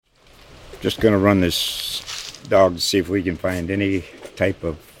Just going to run this dog to see if we can find any type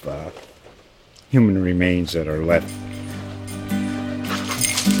of human remains that are left.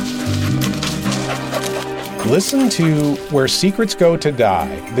 Listen to Where Secrets Go to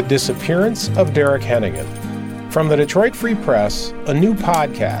Die, The Disappearance of Derek Hennigan. From the Detroit Free Press, a new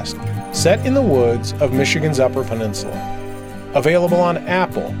podcast set in the woods of Michigan's Upper Peninsula. Available on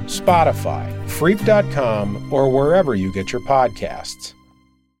Apple, Spotify, Freep.com, or wherever you get your podcasts.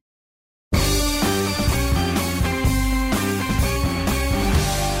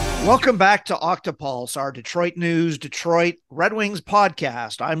 Welcome back to Octopulse, our Detroit News, Detroit Red Wings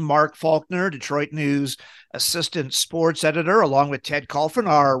podcast. I'm Mark Faulkner, Detroit News assistant sports editor, along with Ted Kulfin,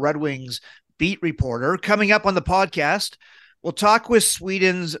 our Red Wings beat reporter. Coming up on the podcast, we'll talk with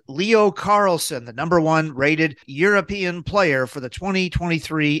Sweden's Leo Carlsson, the number one rated European player for the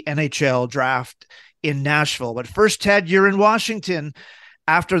 2023 NHL draft in Nashville. But first, Ted, you're in Washington.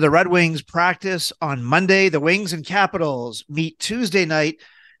 After the Red Wings practice on Monday, the Wings and Capitals meet Tuesday night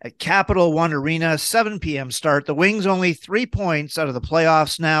at Capital One Arena, 7 p.m. start. The Wings only 3 points out of the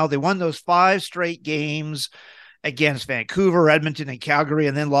playoffs now. They won those 5 straight games against Vancouver, Edmonton, and Calgary,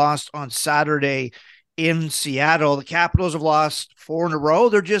 and then lost on Saturday in Seattle. The Capitals have lost 4 in a row.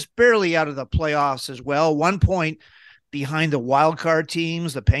 They're just barely out of the playoffs as well. 1 point behind the wildcard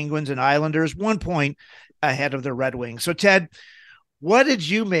teams, the Penguins and Islanders, 1 point ahead of the Red Wings. So, Ted, what did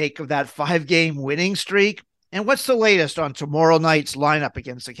you make of that 5-game winning streak? And what's the latest on tomorrow night's lineup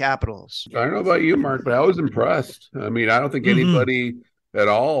against the Capitals? I don't know about you, Mark, but I was impressed. I mean, I don't think anybody at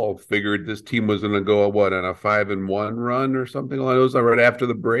all figured this team was going to go, on a 5-1 run or something like those right after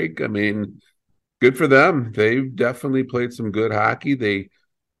the break. I mean, good for them. They've definitely played some good hockey. They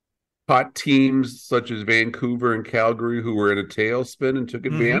caught teams such as Vancouver and Calgary who were in a tailspin and took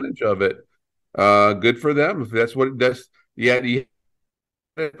advantage of it. Good for them. If that's what you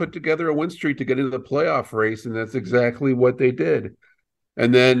put together a win streak to get into the playoff race, and that's exactly what they did.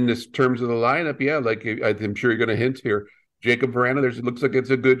 And then in terms of the lineup, like I'm sure you're going to hint here, Jacob Vrana, it looks like it's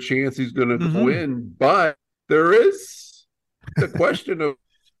a good chance he's going to win, but there is the question of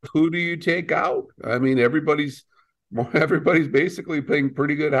who do you take out? I mean, everybody's basically playing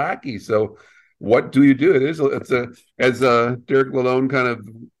pretty good hockey. So what do you do? As Derek Lalonde kind of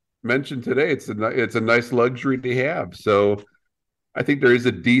mentioned today, it's a nice luxury to have. So I think there is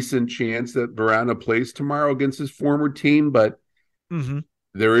a decent chance that Vrana plays tomorrow against his former team, but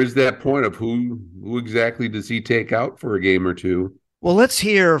there is that point of who exactly does he take out for a game or two. Well, let's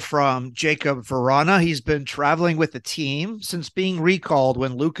hear from Jacob Vrana. He's been traveling with the team since being recalled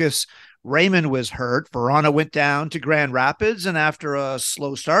when Lucas Raymond was hurt. Vrana went down to Grand Rapids, and after a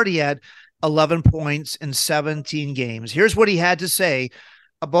slow start, he had 11 points in 17 games. Here's what he had to say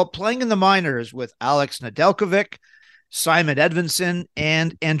about playing in the minors with Alex Nedeljkovic, Simon Edvinsson,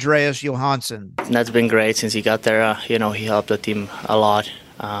 and Andreas Johansson. That's been great since he got there. He helped the team a lot.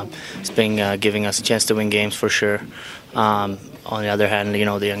 It's been giving us a chance to win games for sure. On the other hand, the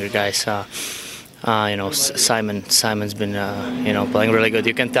younger guys, Simon's been, playing really good.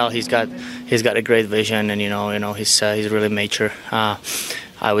 You can tell he's got a great vision, and he's really mature.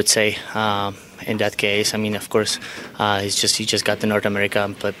 I would say. In that case, I mean, of course, he just got to North America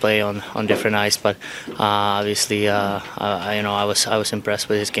and play on different ice, but obviously, I was impressed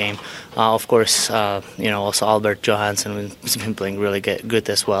with his game. Of course, also Albert Johansson has been playing really good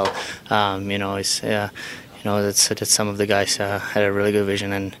as well. That's some of the guys had a really good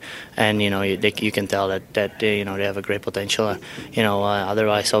vision, and you can tell that they have a great potential.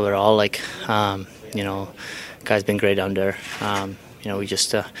 Otherwise, overall, guys been great down there. We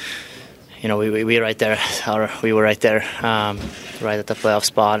just. We right there, we were right there, right at the playoff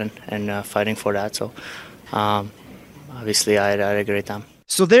spot and fighting for that. So, obviously, I had a great time.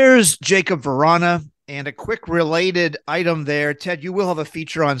 So there's Jacob Vrana, and a quick related item there. Ted, you will have a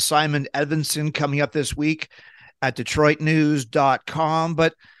feature on Simon Edvinsson coming up this week at DetroitNews.com.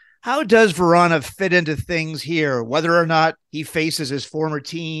 But how does Vrana fit into things here, whether or not he faces his former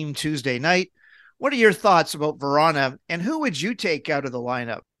team Tuesday night? What are your thoughts about Vrana, and who would you take out of the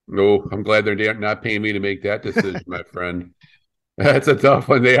lineup? No, I'm glad they're not paying me to make that decision, my friend. That's a tough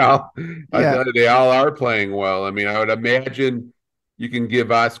one. They all are playing well. I mean, I would imagine you can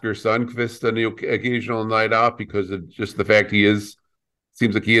give Oscar Sundqvist an occasional night off because of just the fact seems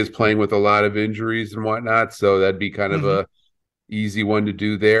like he is playing with a lot of injuries and whatnot. So that'd be kind of a easy one to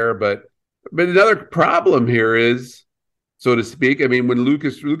do there. But another problem here is, so to speak, I mean, when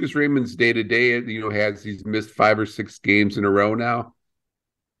Lucas Raymond's day-to-day, he's missed 5 or 6 games in a row now.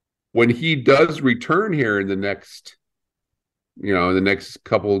 When he does return here in the next within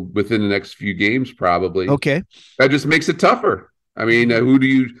the next few games, probably. Okay. That just makes it tougher. I mean, who do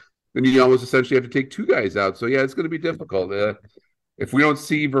you then you almost essentially have to take two guys out. So yeah, it's going to be difficult. If we don't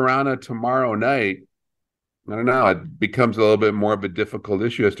see Vrana tomorrow night, I don't know. It becomes a little bit more of a difficult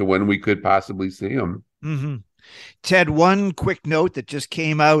issue as to when we could possibly see him. Mm-hmm. Ted, one quick note that just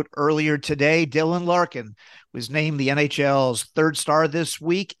came out earlier today. Dylan Larkin was named the NHL's third star this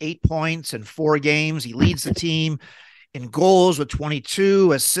week, 8 points in 4 games. He leads the team in goals with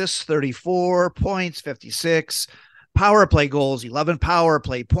 22, assists 34, points 56, power play goals 11, power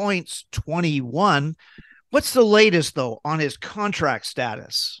play points 21. What's the latest, though, on his contract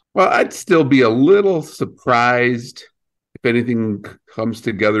status? Well, I'd still be a little surprised if anything comes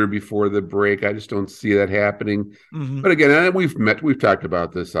together before the break. I just don't see that happening. Mm-hmm. But again, we've talked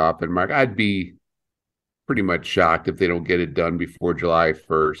about this often, Mark. I'd be pretty much shocked if they don't get it done before July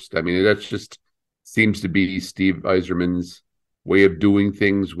 1st. I mean, that's just seems to be Steve Yzerman's way of doing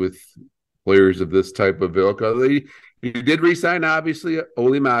things with players of this type of ilk. He did resign, obviously,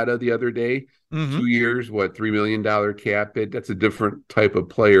 Olli Maatta the other day. 2 years, $3 million cap hit. That's a different type of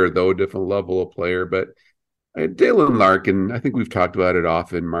player, though, a different level of player. But Dylan Larkin, I think we've talked about it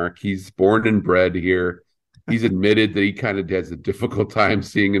often, Mark. He's born and bred here. He's admitted that he kind of has a difficult time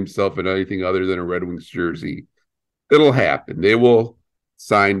seeing himself in anything other than a Red Wings jersey. It'll happen. They will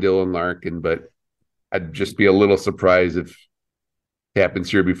sign Dylan Larkin, but I'd just be a little surprised if it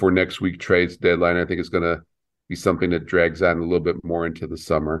happens here before next week trades deadline. I think it's going to be something that drags on a little bit more into the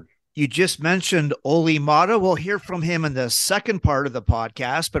summer. You just mentioned Olli Maatta. We'll hear from him in the second part of the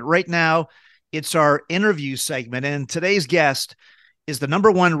podcast, but right now it's our interview segment, and today's guest is the number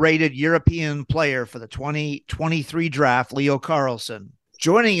 1 rated European player for the 2023 draft, Leo Carlsson.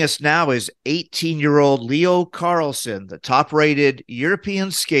 Joining us now is 18-year-old Leo Carlsson, the top-rated European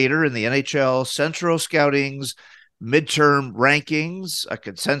skater in the NHL Central Scouting's midterm rankings, a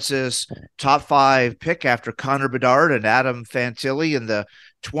consensus top 5 pick after Connor Bedard and Adam Fantilli in the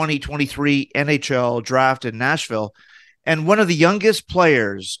 2023 NHL draft in Nashville, and one of the youngest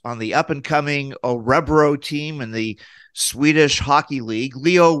players on the up-and-coming Örebro team in the Swedish Hockey League.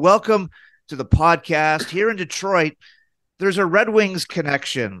 Leo, welcome to the podcast. Here in Detroit, there's a Red Wings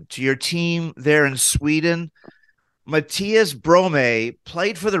connection to your team there in Sweden. Matthias Brome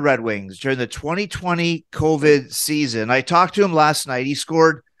played for the Red Wings during the 2020 COVID season. I talked to him last night. He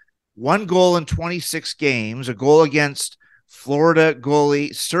scored 1 goal in 26 games, a goal against Florida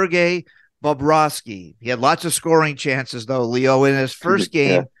goalie Sergei Bobrovsky. He had lots of scoring chances, though, Leo. In his first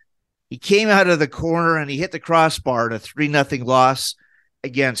game, he came out of the corner and he hit the crossbar in a 3-0 loss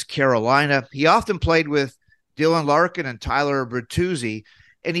against Carolina. He often played with Dylan Larkin and Tyler Bertuzzi,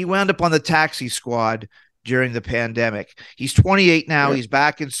 and he wound up on the taxi squad during the pandemic. He's 28 now. Yeah. He's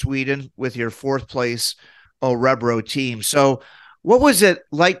back in Sweden with your 4th place Örebro team. So what was it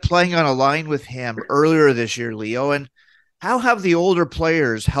like playing on a line with him earlier this year, Leo? And how have the older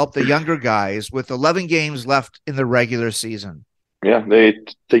players helped the younger guys with 11 games left in the regular season? Yeah, they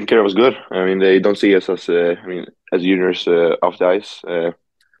take care of us good. I mean, they don't see us as as juniors off the ice.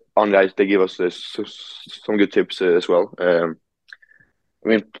 On the ice, they give us some good tips as well. I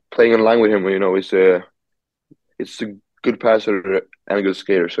mean, playing in line with him, it's a good passer and a good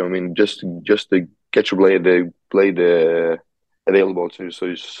skater. So I mean, just to get your blade available so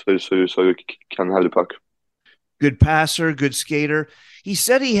you can have the puck. Good passer, good skater. He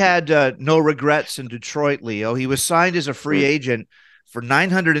said he had no regrets in Detroit, Leo. He was signed as a free agent for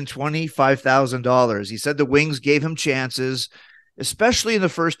 $925,000. He said the Wings gave him chances, especially in the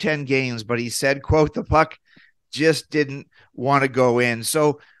first 10 games, but he said, quote, the puck just didn't want to go in.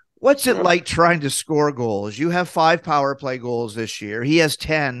 So what's it like trying to score goals? You have 5 power play goals this year. He has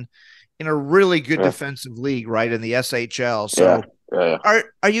 10 in a really good defensive league, right, in the SHL. So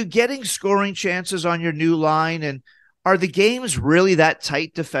are you getting scoring chances on your new line, and are the games really that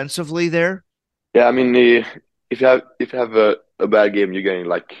tight defensively there? Yeah, I mean, if you have a bad game, you're getting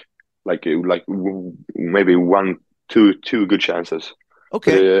like maybe 1, 2 good chances.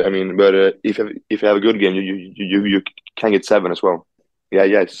 Okay. But if you have a good game, you can get 7 as well. Yeah.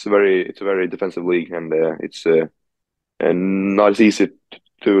 It's a very defensive league, and it's not as easy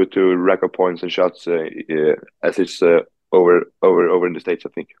to rack up points and shots as it's over in the States, I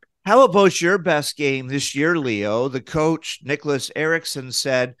think. How about your best game this year, Leo? The coach, Nicholas Eriksson,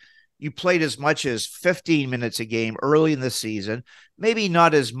 said you played as much as 15 minutes a game early in the season, maybe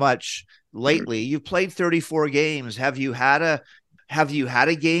not as much lately. You've played 34 games. Have you had a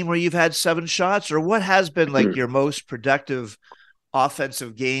game where you've had 7 shots, or what has been like your most productive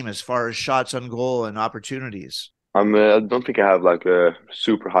offensive game as far as shots on goal and opportunities? I don't think I have like a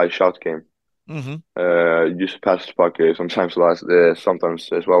super high shot game. Just pass the puck sometimes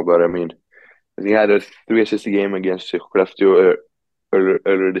as well. But I mean, I think I had a 3 assist game against Skellefteå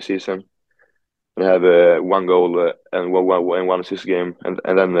earlier this season. And have one goal and one assist game, and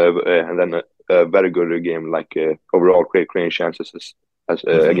then a very good game, like overall creating chances as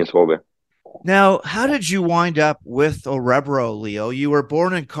against Volve. Now, how did you wind up with Örebro, Leo? You were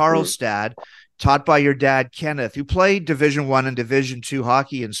born in Karlstad, taught by your dad, Kenneth, who played Division I and Division II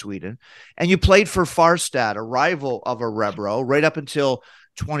hockey in Sweden. And you played for Farstad, a rival of Örebro, right up until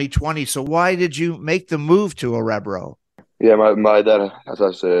 2020. So why did you make the move to Örebro? Yeah, my dad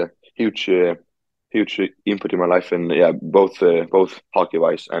has a huge input in my life, and both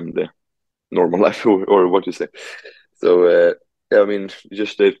hockey-wise and normal life, or what you say. So, I mean,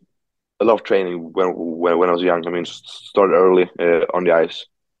 just a lot of training when I was young. I mean, started early on the ice.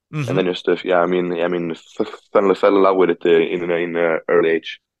 And then just fell in love with it in early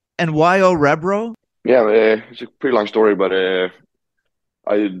age. And why Örebro? Yeah, it's a pretty long story, but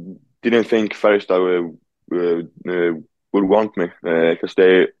I didn't think Färjestad would want me because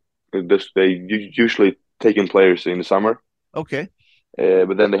they usually take in players in the summer. Okay.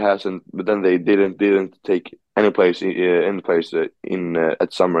 But then they didn't take any players in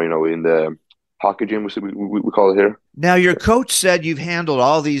at summer. In the hockey gym, we call it here. Now, your coach said you've handled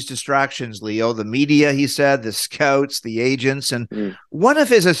all these distractions, Leo, the media, he said, the scouts, the agents, and one of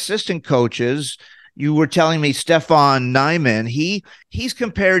his assistant coaches, you were telling me, Stefan Nyman, he's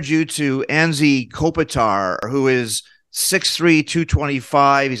compared you to Anze Kopitar, who is 6'3",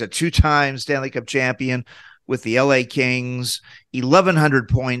 225. He's a two-time Stanley Cup champion with the LA Kings, 1,100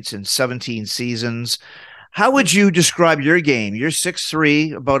 points in 17 seasons. How would you describe your game? You're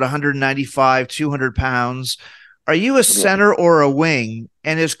 6'3", about 195, 200 pounds. Are you a center or a wing?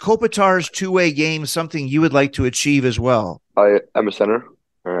 And is Kopitar's two-way game something you would like to achieve as well? I am a center.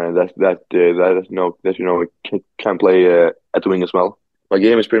 Can play at the wing as well. My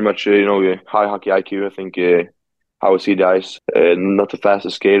game is pretty much high hockey IQ. I think how I see the ice, not the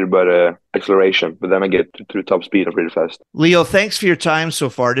fastest skater, but acceleration. But then I get to the top speed. I'm pretty fast. Leo, thanks for your time so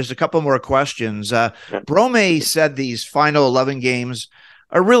far. Just a couple more questions. Brome said these final 11 games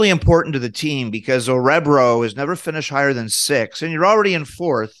are really important to the team because Örebro has never finished higher than 6, and you're already in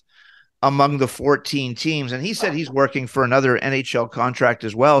 4th among the 14 teams. And he said he's working for another NHL contract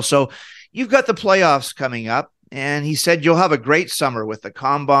as well. So you've got the playoffs coming up, and he said you'll have a great summer with the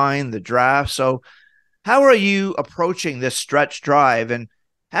combine, the draft. So how are you approaching this stretch drive? And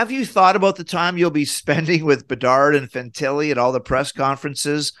have you thought about the time you'll be spending with Bedard and Fantilli at all the press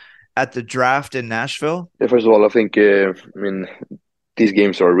conferences at the draft in Nashville? Yeah, first of all, I think, these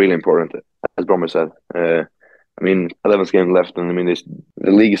games are really important, as Brome said. 11th game left, and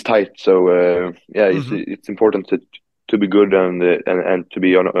the league is tight. So it's important to be good and to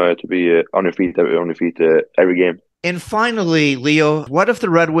be on your feet every game. And finally, Leo, what if the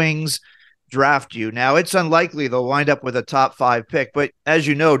Red Wings draft you? Now, it's unlikely they'll wind up with a top 5 pick, but as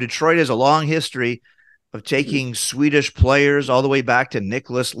you know, Detroit has a long history of taking Swedish players all the way back to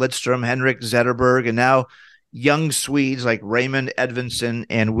Nicholas Lidstrom, Henrik Zetterberg, and now young Swedes like Raymond Edvinsson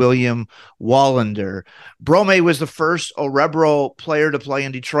and William Wallander. Brome was the first Örebro player to play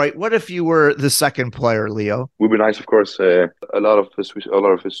in Detroit. What if you were the second player, Leo? Would be nice, of course. A lot of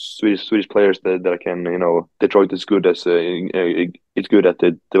Swedish players that I can, Detroit is good as it's good at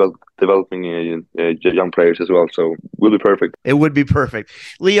developing young players as well. So will be perfect. It would be perfect.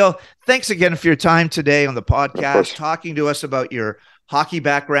 Leo, thanks again for your time today on the podcast, talking to us about your hockey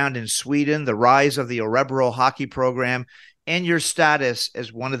background in Sweden, the rise of the Örebro hockey program, and your status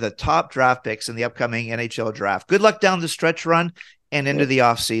as one of the top draft picks in the upcoming NHL draft. Good luck down the stretch run and into the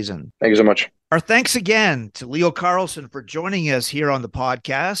offseason. Thank you so much. Our thanks again to Leo Carlsson for joining us here on the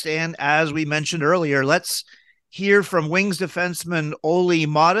podcast. And as we mentioned earlier, let's hear from Wings defenseman Olli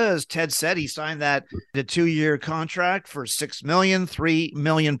Maatta. As Ted said, he signed the 2-year contract for $6 million, $3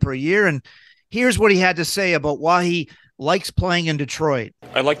 million per year. And here's what he had to say about why he likes playing in Detroit.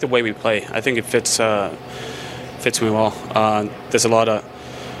 I like the way we play. I think it fits me well. There's a lot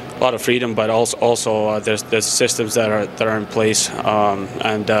of freedom, but also there's systems that are in place,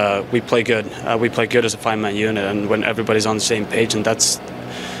 and we play good. We play good as a 5-man unit, and when everybody's on the same page, and that's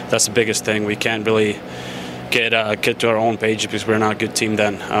the biggest thing. We can't really get to our own page because we're not a good team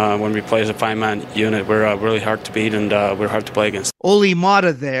then. When we play as a 5-man unit, we're really hard to beat, and we're hard to play against. Olli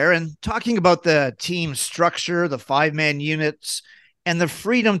Maatta there, and talking about the team structure, the 5-man units, and the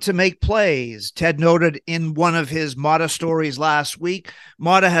freedom to make plays. Ted noted in one of his Maatta stories last week,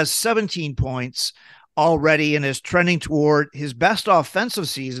 Maatta has 17 points already and is trending toward his best offensive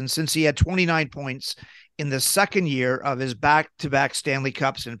season since he had 29 points in the second year of his back-to-back Stanley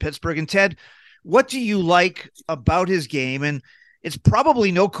Cups in Pittsburgh. And Ted, what do you like about his game? And it's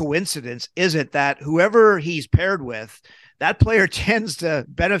probably no coincidence, is it, that whoever he's paired with, that player tends to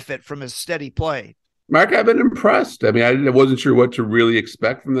benefit from his steady play. Mark, I've been impressed. I mean, I wasn't sure what to really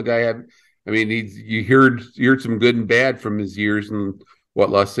expect from the guy. I mean, you heard some good and bad from his years in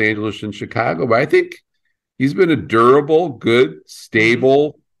Los Angeles and Chicago, but I think he's been a durable, good,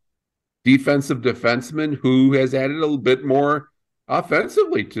 stable defensive defenseman who has added a little bit more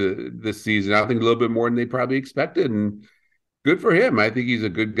offensively to this season. I think a little bit more than they probably expected, and good for him. I think he's a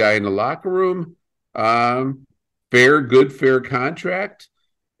good guy in the locker room. Fair contract.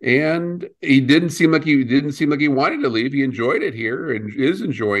 And he didn't seem like he wanted to leave. He enjoyed it here and is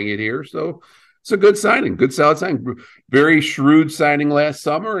enjoying it here. So it's a good signing, good solid signing. Very shrewd signing last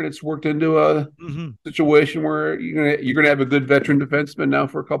summer, and it's worked into a situation where you're gonna have a good veteran defenseman now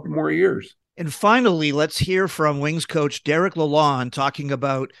for a couple more years. And finally, let's hear from Wings coach Derek Lalonde talking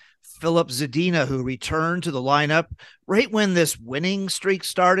about Filip Zadina, who returned to the lineup right when this winning streak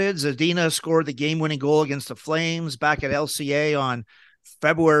started. Zadina scored the game-winning goal against the Flames back at LCA on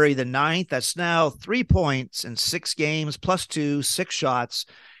February the 9th. That's now 3 points in 6 games, +2, 6 shots.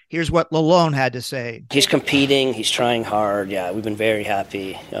 Here's what Lalonde had to say. He's competing. He's trying hard. Yeah, we've been very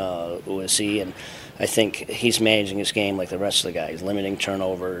happy with Z, and I think he's managing his game like the rest of the guys, limiting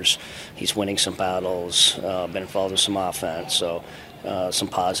turnovers. He's winning some battles, been involved with some offense, so some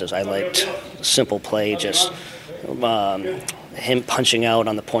positives. I liked simple play, just him punching out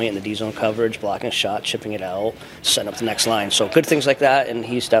on the point in the D-zone coverage, blocking a shot, chipping it out, setting up the next line. So good things like that, and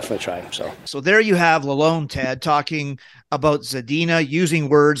he's definitely trying. So there you have Lalonde, Ted, talking about Zadina, using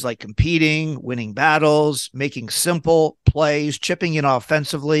words like competing, winning battles, making simple plays, chipping in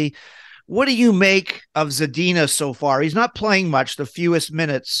offensively. What do you make of Zadina so far? He's not playing much, the fewest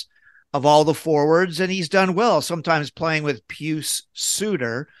minutes of all the forwards, and he's done well, sometimes playing with Pius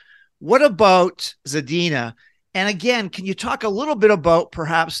Suter. What about Zadina? And again, can you talk a little bit about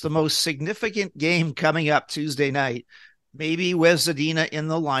perhaps the most significant game coming up Tuesday night, maybe with Zadina in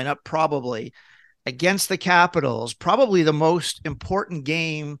the lineup, probably, against the Capitals, probably the most important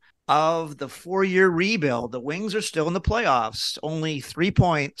game of the 4-year rebuild. The Wings are still in the playoffs, only 3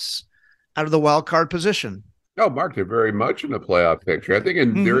 points out of the wild card position. Oh, Mark, they're very much in the playoff picture. I think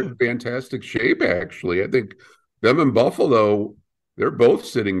they're in fantastic shape, actually. I think them and Buffalo, they're both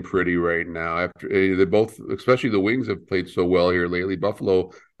sitting pretty right now. After they both, especially the Wings, have played so well here lately.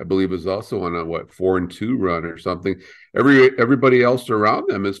 Buffalo, I believe, is also on a 4-2 run or something. Everybody else around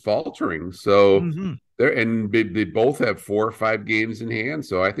them is faltering. So they both have 4 or 5 games in hand.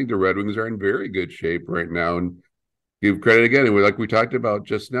 So I think the Red Wings are in very good shape right now. And give credit again, and like we talked about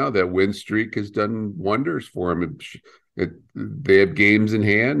just now, that win streak has done wonders for them. They have games in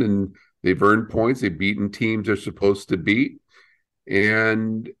hand, and they've earned points. They've beaten teams they're supposed to beat.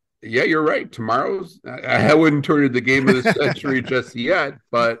 And yeah, you're right. Tomorrow's, I wouldn't turn it the game of the century just yet,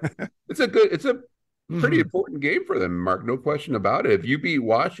 but it's a pretty important game for them, Mark. No question about it. If you beat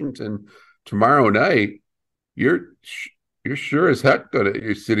Washington tomorrow night, you're sure as heck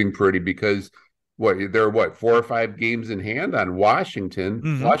you're sitting pretty, because there are 4 or 5 games in hand on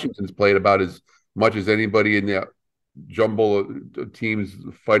Washington. Washington's played about as much as anybody in the jumble teams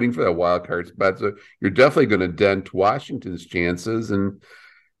fighting for that wild card spot. So you're definitely going to dent Washington's chances, and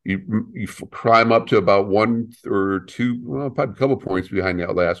you climb up to about 1 or 2, probably a couple points behind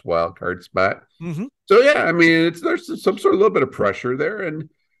that last wild card spot. So yeah, I mean, there's some sort of little bit of pressure there, and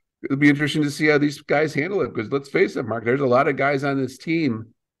it'll be interesting to see how these guys handle it. Because let's face it, Mark, there's a lot of guys on this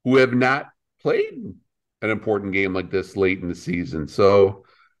team who have not played an important game like this late in the season. So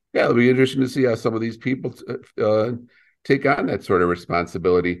yeah, it'll be interesting to see how some of these people take on that sort of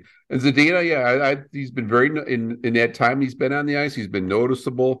responsibility. And Zadina, he's been very in that time he's been on the ice. He's been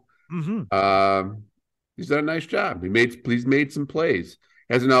noticeable. He's done a nice job. He's made some plays.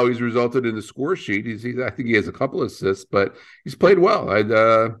 Hasn't always resulted in the score sheet. I think he has a couple assists, but he's played well. I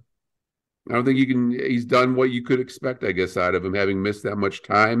don't think he's done what you could expect, I guess, out of him, having missed that much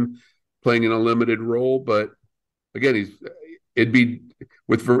time playing in a limited role. But again, if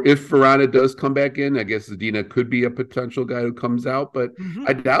Verana does come back in, I guess Zadina could be a potential guy who comes out, but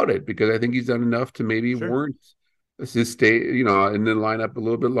I doubt it, because I think he's done enough to maybe warrant his stay, in the lineup a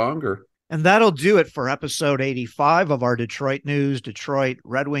little bit longer. And that'll do it for episode 85 of our Detroit News, Detroit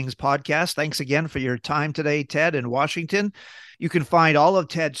Red Wings podcast. Thanks again for your time today, Ted, in Washington. You can find all of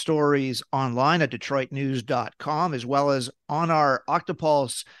Ted's stories online at DetroitNews.com, as well as on our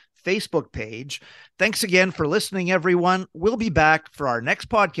Octopulse Facebook page. Thanks again for listening, everyone. We'll be back for our next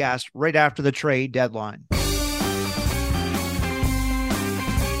podcast right after the trade deadline.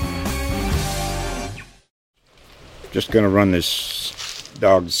 Just going to run this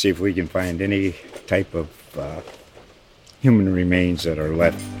dog to see if we can find any type of human remains that are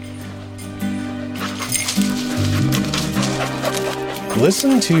left.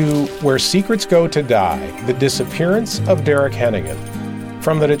 Listen to Where Secrets Go to Die, The Disappearance of Derek Hennigan.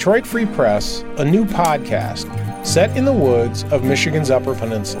 From the Detroit Free Press, a new podcast set in the woods of Michigan's Upper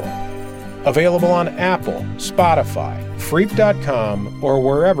Peninsula. Available on Apple, Spotify, Freep.com, or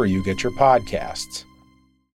wherever you get your podcasts.